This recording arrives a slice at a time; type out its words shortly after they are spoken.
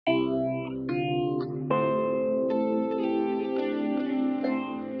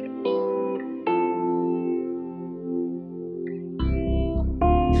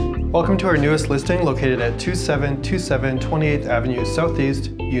Welcome to our newest listing located at 2727 28th Avenue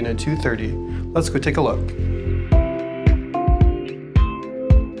Southeast, Unit 230. Let's go take a look.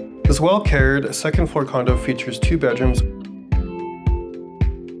 This well-cared second-floor condo features 2 bedrooms,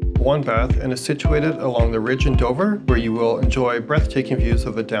 1 bath, and is situated along the ridge in Dover, where you will enjoy breathtaking views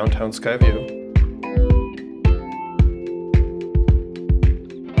of the downtown Skyview.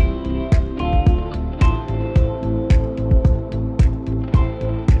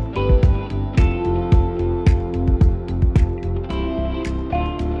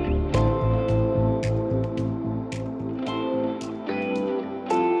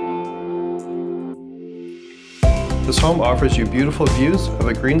 This home offers you beautiful views of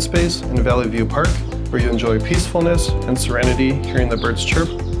a green space in Valley View Park, where you enjoy peacefulness and serenity, hearing the birds chirp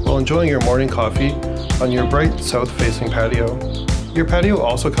while enjoying your morning coffee on your bright south-facing patio. Your patio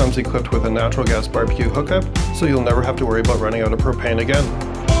also comes equipped with a natural gas barbecue hookup, so you'll never have to worry about running out of propane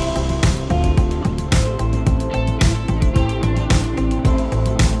again.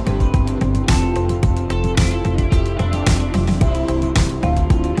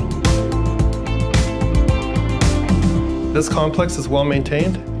 This complex is well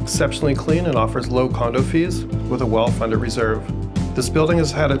maintained, exceptionally clean, and offers low condo fees with a well-funded reserve. This building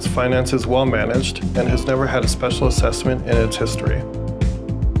has had its finances well managed and has never had a special assessment in its history.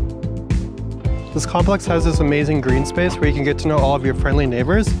 This complex has this amazing green space where you can get to know all of your friendly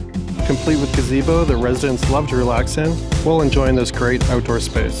neighbors, complete with gazebo the residents love to relax in while enjoying this great outdoor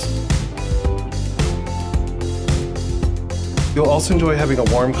space. You'll also enjoy having a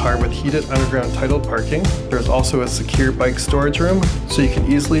warm car with heated underground tidal parking. There's also a secure bike storage room, so you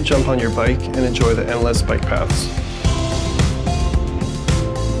can easily jump on your bike and enjoy the endless bike paths.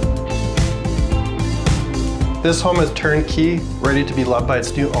 This home is turnkey, ready to be loved by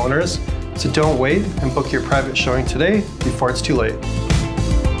its new owners, so don't wait and book your private showing today before it's too late.